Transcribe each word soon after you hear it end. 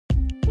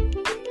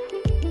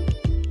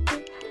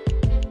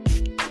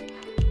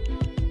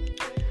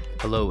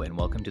Hello, and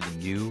welcome to the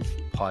new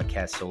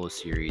podcast solo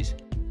series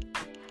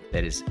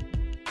that is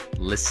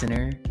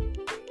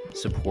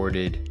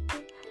listener-supported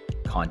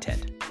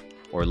content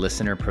or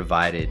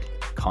listener-provided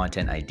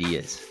content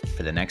ideas.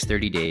 For the next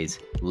 30 days,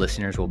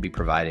 listeners will be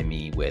providing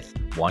me with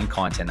one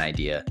content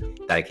idea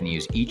that I can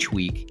use each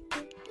week.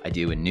 I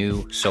do a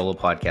new solo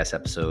podcast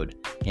episode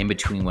in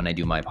between when I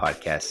do my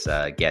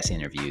podcast guest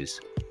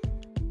interviews.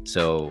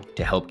 So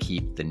to help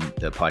keep the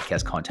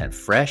podcast content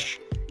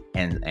fresh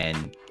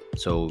and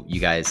so you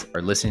guys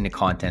are listening to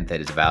content that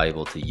is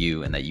valuable to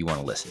you and that you want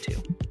to listen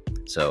to.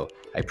 So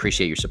I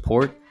appreciate your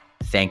support.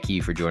 Thank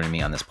you for joining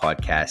me on this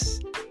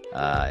podcast,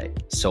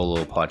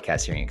 solo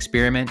podcast hearing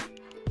experiment,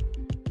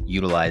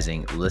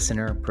 utilizing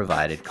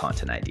listener-provided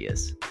content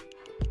ideas.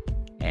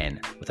 And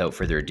without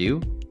further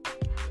ado,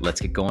 let's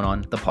get going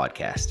on the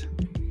podcast.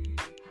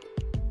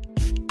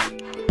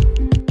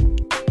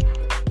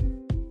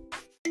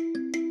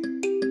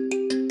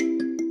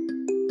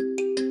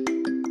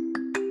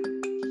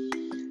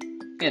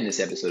 And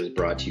this episode is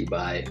brought to you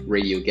by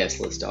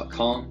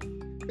RadioGuestList.com,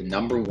 the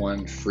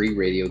 #1 free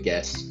radio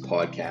guest,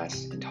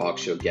 podcast, and talk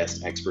show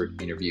guest expert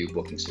interview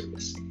booking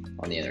service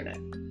on the internet.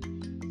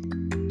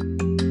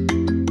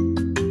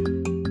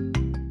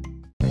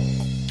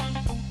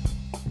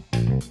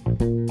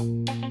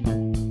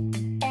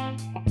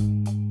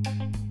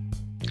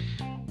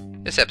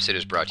 This episode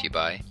is brought to you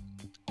by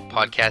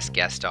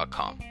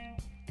PodcastGuest.com,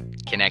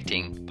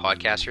 connecting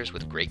podcasters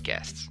with great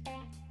guests.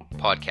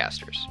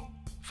 Podcasters.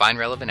 Find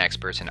relevant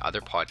experts and other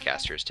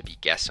podcasters to be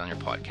guests on your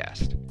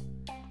podcast.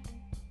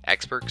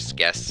 Experts,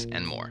 guests,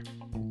 and more.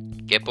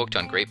 Get booked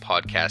on great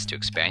podcasts to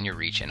expand your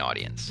reach and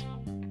audience.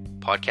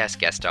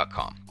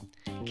 PodcastGuest.com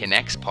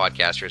connects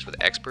podcasters with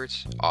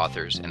experts,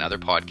 authors, and other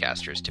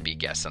podcasters to be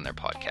guests on their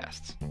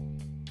podcasts.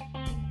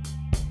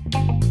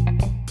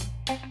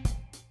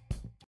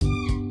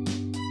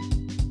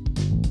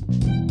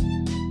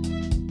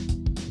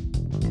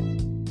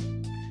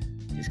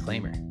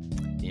 Disclaimer.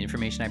 The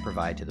information I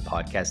provide to the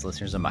podcast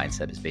listeners of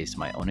MindCep is based on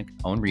my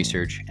own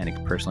research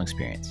and personal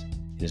experience.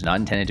 It is not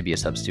intended to be a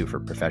substitute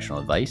for professional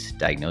advice,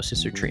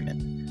 diagnosis, or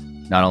treatment.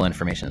 Not all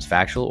information is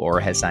factual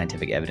or has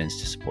scientific evidence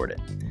to support it.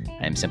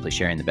 I am simply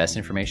sharing the best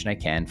information I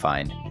can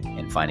find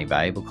and finding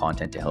valuable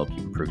content to help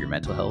you improve your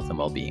mental health and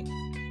well-being.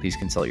 Please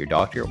consult your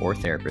doctor or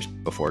therapist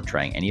before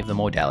trying any of the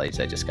modalities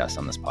I discuss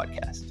on this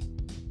podcast.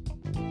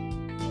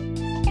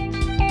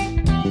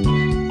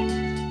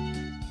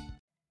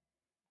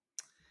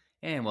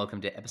 And welcome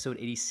to episode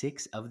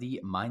 86 of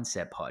the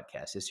MindCep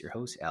Podcast. This is your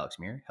host, Alex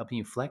Muir, helping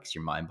you flex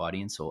your mind,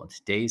 body, and soul. In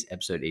today's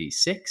episode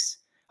 86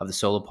 of the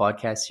solo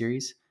podcast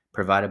series,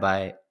 provided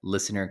by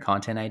listener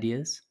content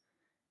ideas,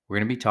 we're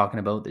going to be talking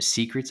about the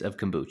secrets of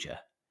kombucha,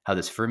 how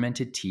this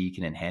fermented tea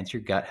can enhance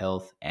your gut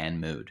health and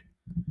mood.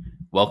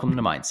 Welcome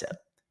to MindCep,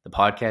 the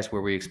podcast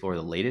where we explore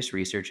the latest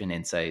research and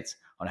insights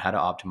on how to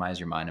optimize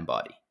your mind and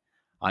body.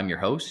 I'm your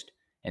host,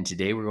 and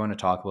today we're going to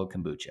talk about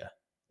kombucha,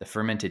 the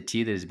fermented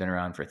tea that has been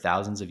around for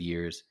thousands of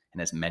years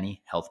and has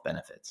many health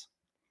benefits.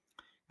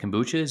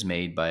 Kombucha is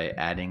made by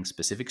adding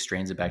specific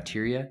strains of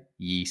bacteria,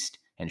 yeast,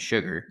 and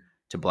sugar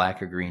to black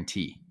or green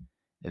tea,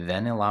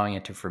 then allowing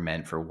it to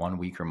ferment for 1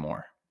 week or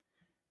more.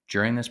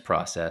 During this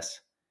process,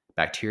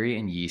 bacteria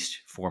and yeast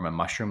form a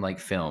mushroom-like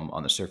film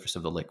on the surface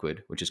of the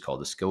liquid, which is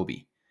called a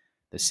SCOBY,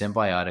 the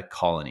symbiotic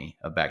colony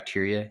of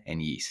bacteria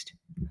and yeast.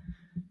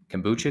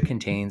 Kombucha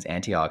contains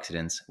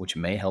antioxidants, which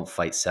may help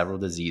fight several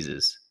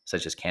diseases,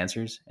 such as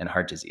cancers and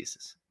heart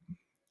diseases.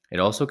 It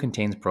also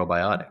contains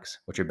probiotics,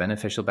 which are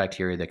beneficial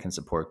bacteria that can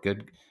support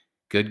good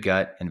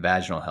gut and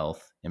vaginal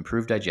health,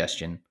 improve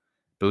digestion,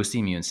 boost the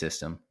immune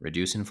system,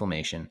 reduce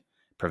inflammation,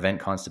 prevent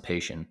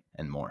constipation,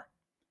 and more.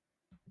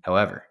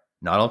 However,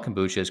 not all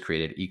kombucha is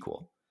created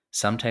equal.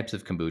 Some types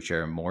of kombucha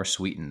are more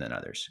sweetened than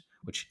others,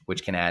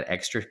 which can add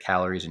extra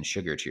calories and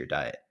sugar to your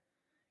diet.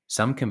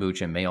 Some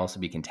kombucha may also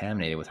be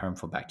contaminated with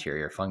harmful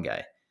bacteria or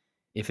fungi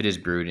if it is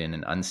brewed in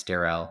an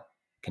unsterile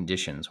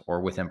conditions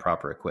or with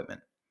improper equipment.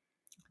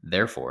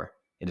 Therefore,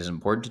 it is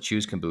important to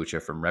choose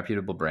kombucha from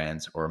reputable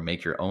brands or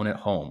make your own at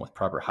home with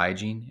proper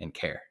hygiene and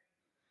care.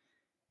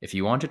 If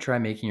you want to try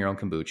making your own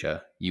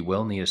kombucha, you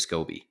will need a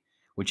SCOBY,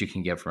 which you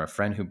can get from a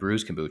friend who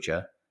brews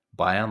kombucha,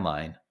 buy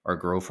online, or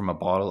grow from a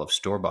bottle of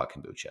store-bought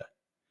kombucha.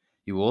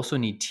 You will also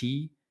need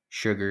tea,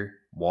 sugar,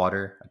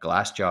 water, a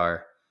glass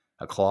jar,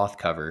 a cloth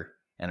cover,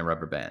 and a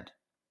rubber band.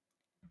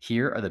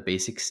 Here are the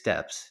basic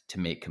steps to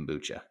make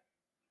kombucha.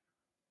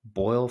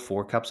 Boil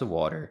 4 cups of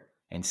water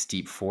and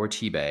steep 4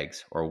 tea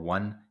bags or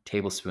 1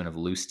 tablespoon of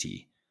loose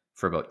tea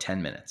for about 10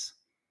 minutes.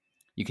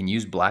 You can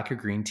use black or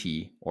green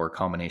tea or a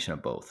combination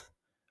of both.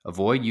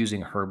 Avoid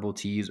using herbal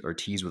teas or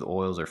teas with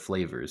oils or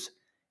flavors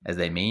as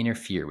they may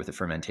interfere with the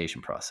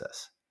fermentation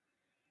process.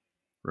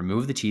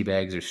 Remove the tea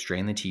bags or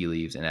strain the tea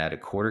leaves and add a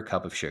 1/4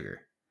 cup of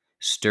sugar.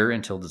 Stir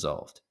until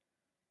dissolved.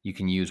 You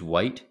can use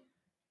white,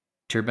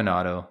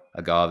 turbinado,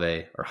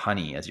 agave, or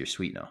honey as your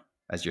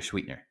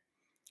sweetener.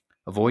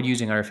 Avoid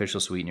using artificial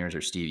sweeteners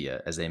or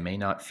stevia as they may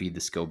not feed the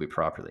SCOBY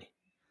properly.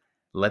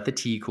 Let the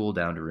tea cool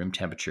down to room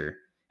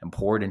temperature and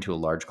pour it into a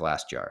large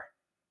glass jar.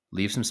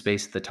 Leave some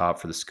space at the top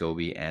for the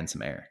SCOBY and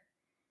some air.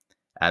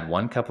 Add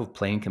 1 cup of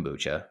plain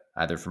kombucha,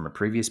 either from a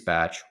previous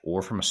batch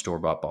or from a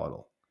store-bought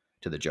bottle,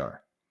 to the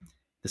jar.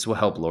 This will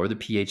help lower the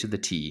pH of the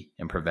tea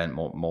and prevent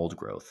mold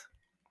growth.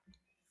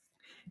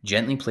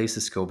 Gently place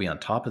the SCOBY on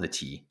top of the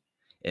tea.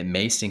 It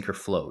may sink or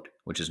float,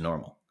 which is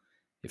normal.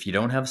 If you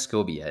don't have a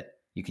SCOBY yet,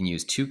 you can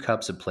use 2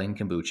 cups of plain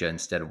kombucha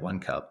instead of 1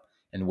 cup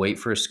and wait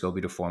for a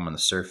SCOBY to form on the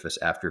surface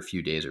after a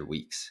few days or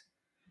weeks.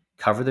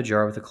 Cover the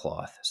jar with a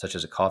cloth, such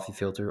as a coffee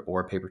filter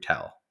or a paper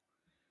towel.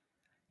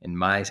 In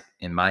my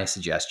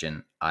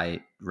suggestion,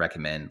 I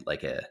recommend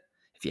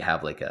if you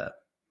have a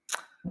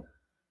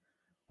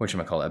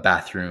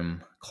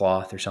bathroom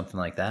cloth or something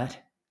like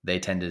that, they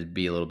tend to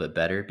be a little bit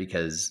better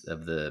because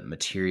of the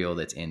material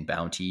that's in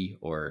Bounty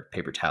or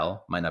paper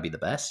towel might not be the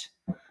best.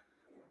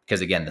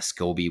 Because again, the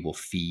SCOBY will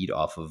feed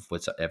off of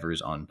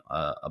whatever's on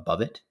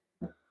above it.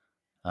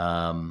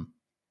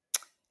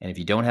 And if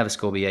you don't have a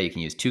SCOBY yet, you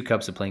can use 2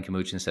 cups of plain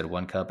kombucha instead of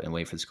 1 cup and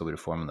wait for the SCOBY to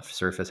form on the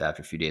surface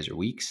after a few days or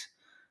weeks.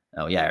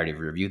 Oh yeah, I already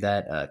reviewed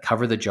that.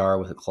 Cover the jar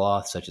with a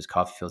cloth such as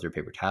coffee filter or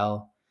paper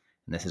towel.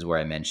 And this is where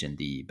I mentioned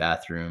the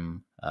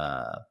bathroom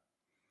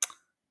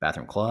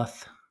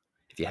cloth,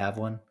 if you have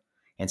one,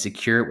 and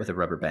secure it with a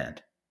rubber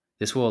band.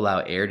 This will allow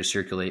air to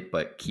circulate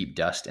but keep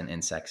dust and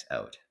insects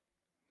out.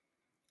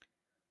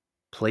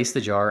 Place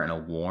the jar in a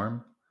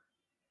warm,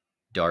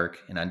 dark,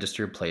 and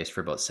undisturbed place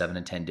for about 7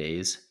 to 10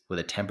 days with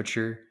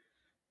a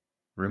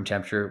room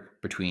temperature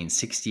between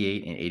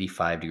 68 and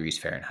 85 degrees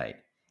Fahrenheit.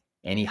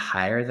 Any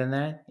higher than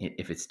that,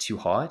 if it's too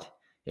hot,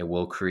 it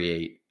will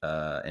create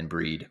and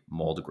breed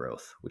mold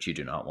growth, which you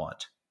do not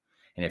want.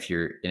 And if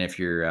you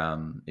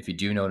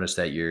do notice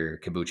that your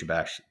kombucha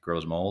batch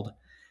grows mold,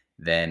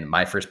 then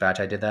my first batch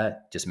I did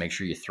that. Just make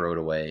sure you throw it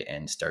away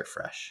and start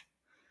fresh.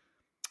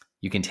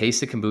 You can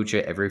taste the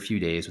kombucha every few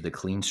days with a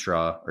clean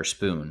straw or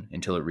spoon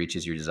until it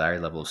reaches your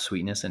desired level of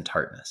sweetness and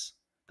tartness.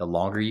 The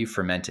longer you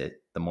ferment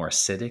it, the more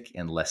acidic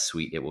and less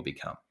sweet it will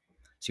become.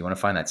 So you want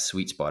to find that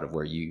sweet spot of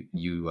where you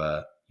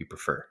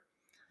prefer.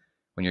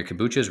 When your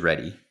kombucha is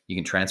ready, you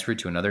can transfer it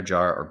to another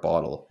jar or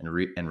bottle and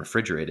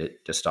refrigerate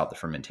it to stop the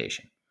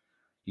fermentation.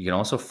 You can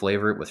also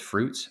flavor it with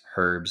fruits,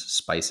 herbs,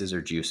 spices,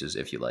 or juices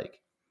if you like.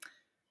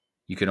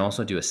 You can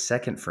also do a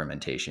second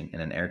fermentation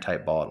in an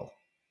airtight bottle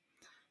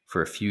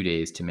for a few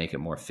days to make it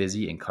more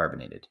fizzy and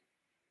carbonated.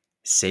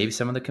 Save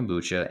some of the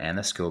kombucha and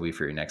the SCOBY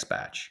for your next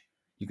batch.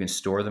 You can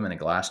store them in a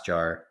glass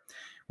jar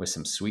with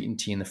some sweetened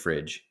tea in the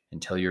fridge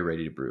until you're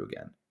ready to brew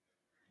again.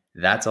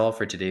 That's all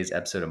for today's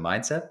episode of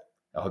MindCep.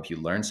 I hope you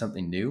learned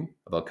something new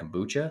about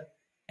kombucha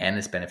and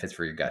its benefits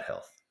for your gut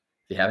health.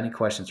 If you have any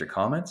questions or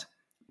comments,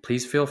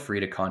 please feel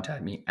free to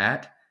contact me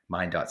at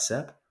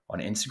mind.cep on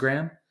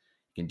Instagram.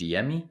 You can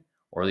DM me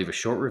or leave a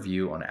short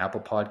review on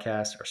Apple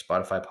Podcasts or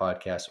Spotify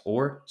Podcasts,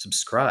 or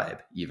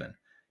subscribe even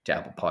to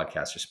Apple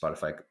Podcasts or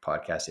Spotify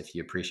Podcasts if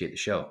you appreciate the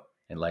show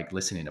and like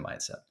listening to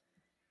MindCep.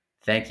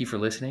 Thank you for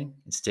listening,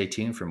 and stay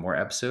tuned for more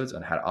episodes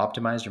on how to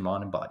optimize your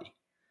mind and body.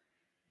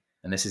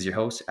 And this is your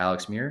host,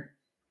 Alex Muir.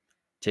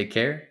 Take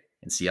care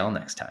and see y'all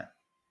next time.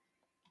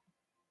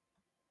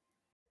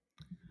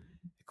 A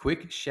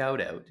quick shout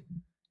out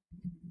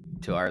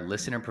to our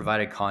listener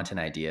provided content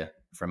idea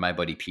from my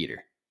buddy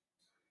Peter.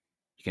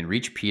 You can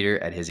reach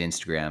Peter at his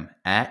Instagram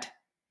at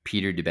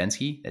Peter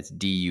Dubensky. That's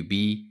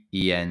Dubenski.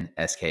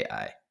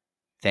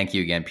 Thank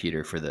you again,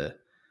 Peter, for the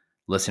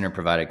listener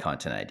provided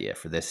content idea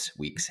for this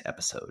week's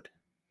episode.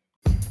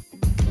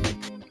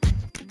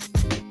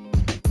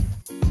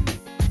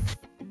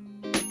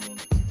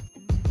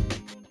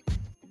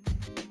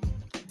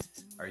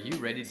 Are you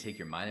ready to take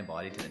your mind and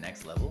body to the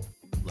next level?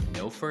 Look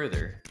no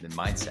further than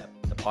MindCep,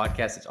 the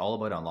podcast that's all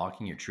about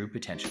unlocking your true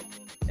potential.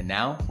 And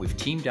now we've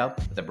teamed up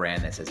with a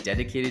brand that's as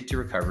dedicated to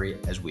recovery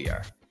as we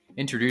are.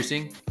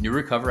 Introducing New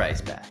Recover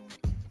Ice Bath.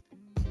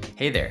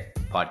 Hey there,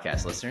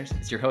 podcast listeners.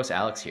 It's your host,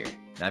 Alex here,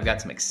 and I've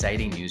got some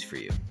exciting news for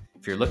you.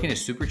 If you're looking to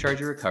supercharge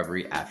your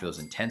recovery after those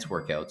intense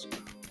workouts,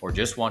 or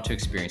just want to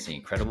experience the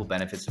incredible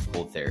benefits of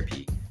cold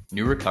therapy,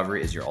 New Recover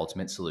is your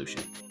ultimate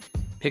solution.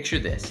 Picture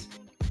this.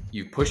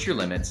 You've pushed your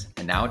limits,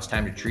 and now it's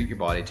time to treat your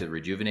body to the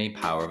rejuvenating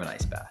power of an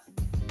ice bath.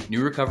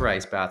 New Recover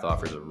Ice Bath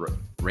offers a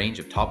range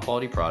of top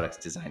quality products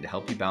designed to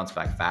help you bounce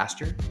back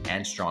faster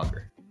and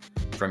stronger.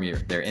 From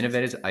their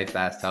innovative ice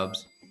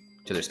bathtubs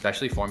to their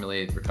specially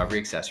formulated recovery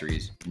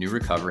accessories, New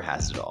Recover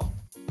has it all.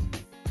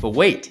 But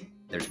wait,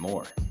 there's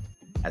more.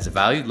 As a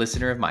valued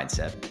listener of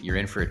MindCep, you're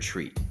in for a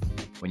treat.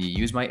 When you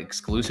use my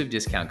exclusive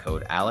discount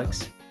code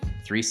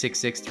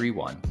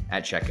ALEX36631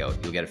 at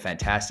checkout, you'll get a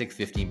fantastic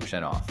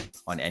 15% off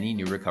on any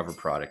New Recover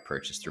product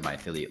purchased through my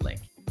affiliate link.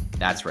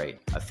 That's right,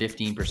 a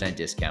 15%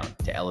 discount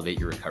to elevate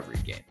your recovery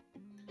game.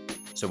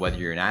 So whether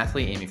you're an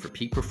athlete aiming for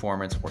peak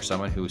performance or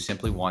someone who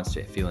simply wants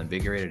to feel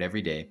invigorated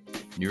every day,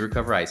 New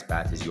Recover Ice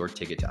Bath is your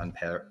ticket to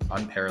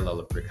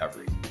unparalleled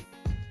recovery.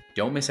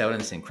 Don't miss out on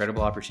this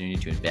incredible opportunity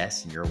to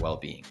invest in your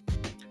well-being.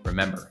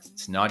 Remember,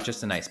 it's not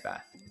just an ice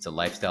bath, it's a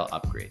lifestyle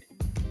upgrade.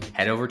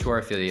 Head over to our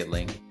affiliate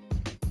link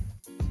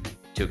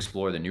to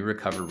explore the New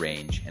Recover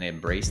range and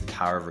embrace the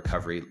power of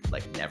recovery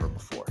like never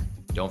before.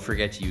 Don't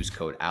forget to use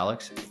code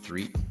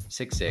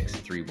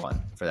ALEX36631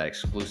 for that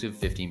exclusive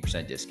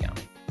 15%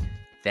 discount.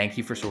 Thank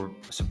you for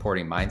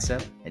supporting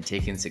MindCep and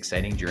taking this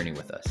exciting journey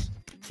with us.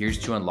 Here's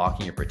to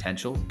unlocking your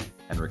potential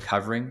and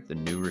recovering the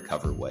new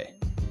Recover way.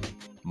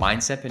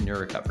 MindCep and New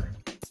Recover,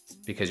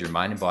 because your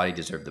mind and body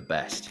deserve the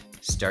best.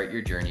 Start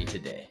your journey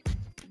today.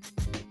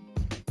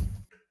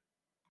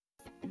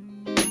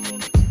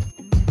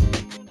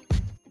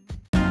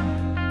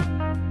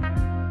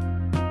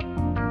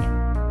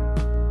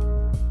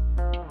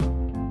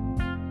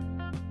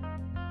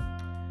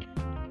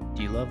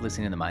 Do you love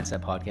listening to the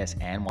MindCep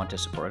Podcast and want to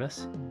support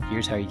us?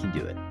 Here's how you can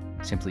do it.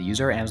 Simply use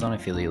our Amazon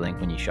affiliate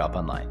link when you shop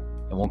online.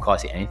 It won't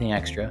cost you anything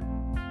extra,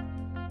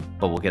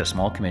 but we'll get a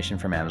small commission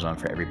from Amazon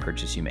for every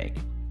purchase you make.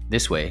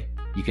 This way,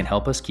 you can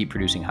help us keep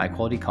producing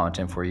high-quality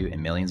content for you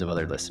and millions of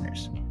other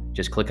listeners.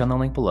 Just click on the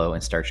link below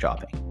and start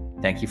shopping.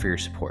 Thank you for your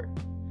support.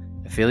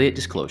 Affiliate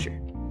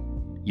disclosure.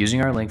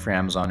 Using our link for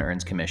Amazon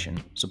earns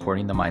commission,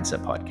 supporting the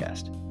MindCep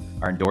Podcast.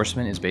 Our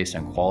endorsement is based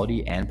on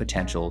quality and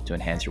potential to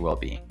enhance your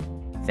well-being.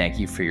 Thank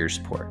you for your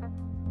support.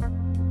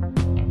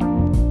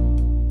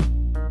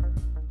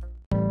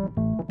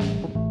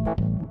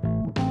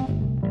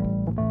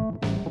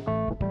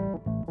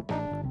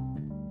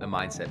 The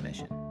MindCep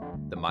Mission.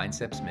 The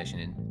MindCep's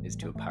mission is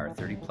to empower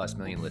 30 plus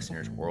million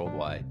listeners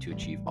worldwide to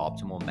achieve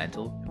optimal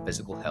mental and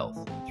physical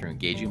health through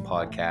engaging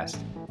podcasts,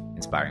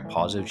 inspiring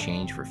positive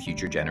change for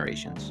future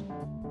generations.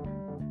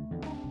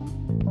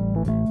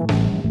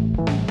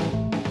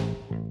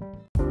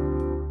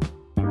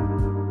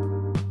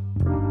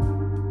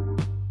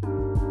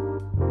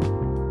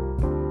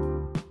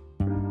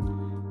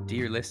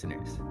 Dear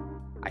listeners,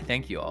 I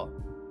thank you all,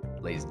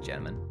 ladies and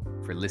gentlemen,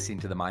 for listening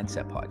to the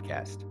MindCep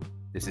Podcast.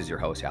 This is your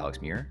host, Alex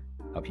Muir,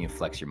 helping you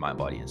flex your mind,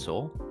 body, and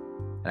soul.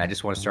 And I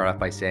just want to start off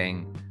by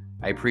saying,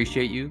 I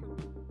appreciate you.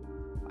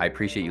 I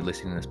appreciate you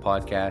listening to this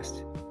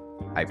podcast.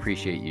 I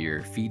appreciate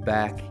your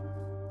feedback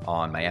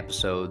on my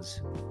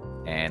episodes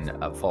and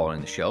following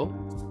the show.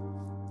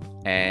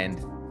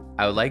 And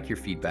I would like your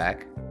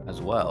feedback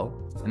as well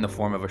in the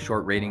form of a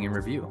short rating and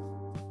review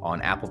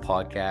on Apple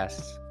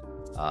Podcasts.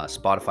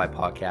 Spotify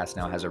Podcast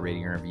now has a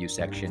rating and review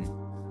section.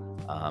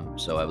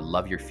 So I would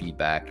love your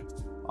feedback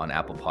on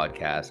Apple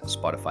Podcasts,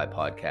 Spotify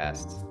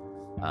Podcasts,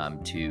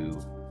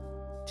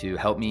 to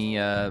help me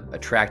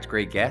attract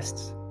great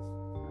guests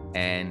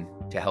and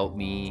to help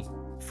me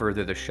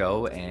further the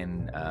show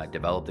and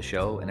develop the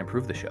show and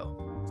improve the show.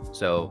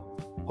 So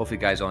hopefully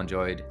you guys all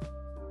enjoyed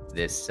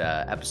this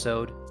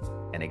episode.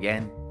 And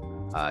again,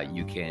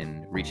 you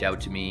can reach out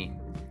to me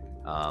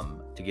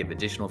to give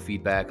additional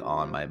feedback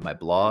on my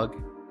blog.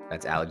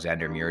 That's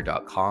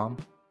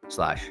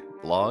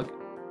alexandermuir.com/blog.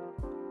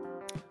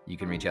 You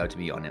can reach out to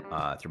me on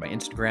through my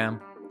Instagram,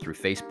 through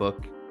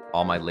Facebook.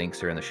 All my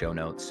links are in the show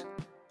notes.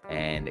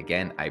 And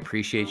again, I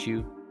appreciate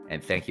you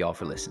and thank you all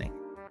for listening.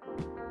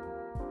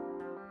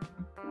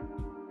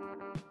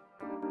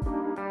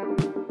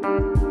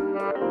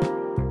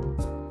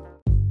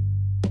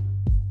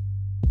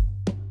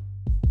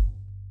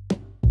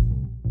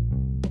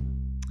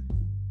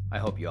 I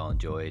hope you all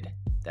enjoyed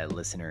that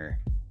listener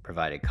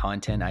provided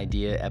content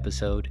idea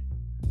episode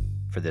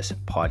for this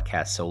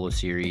podcast solo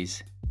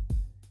series,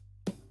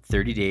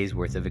 30 days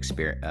worth of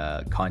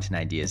content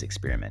ideas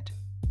experiment,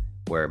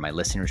 where my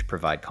listeners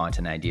provide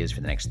content ideas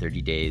for the next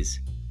 30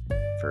 days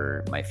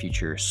for my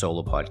future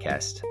solo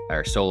podcast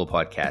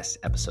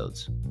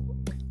episodes.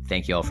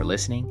 Thank you all for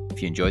listening.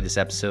 If you enjoyed this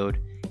episode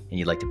and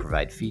you'd like to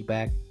provide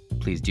feedback,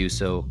 please do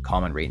so.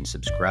 Comment, rate, and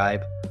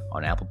subscribe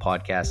on Apple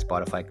Podcasts,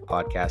 Spotify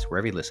Podcasts,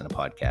 wherever you listen to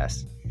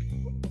podcasts.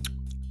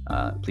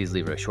 Please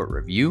leave a short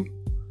review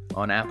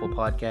on Apple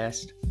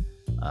Podcast.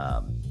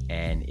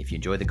 And if you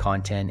enjoy the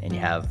content and you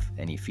have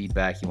any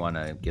feedback, you want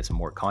to give some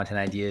more content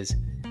ideas,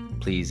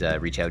 please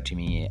reach out to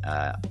me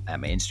at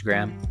my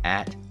Instagram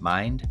at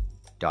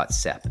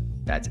mind.cep.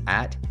 That's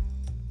at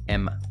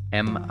M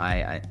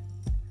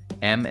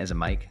as a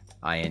Mike,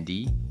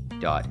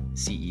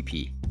 IND.CEP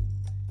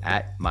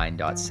at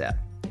mind.cep.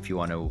 If you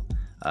want to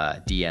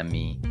DM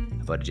me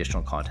about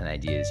additional content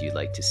ideas you'd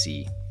like to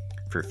see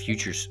for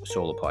future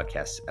solo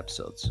podcast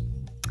episodes.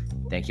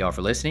 Thank you all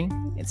for listening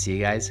and see you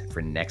guys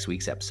for next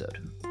week's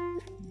episode.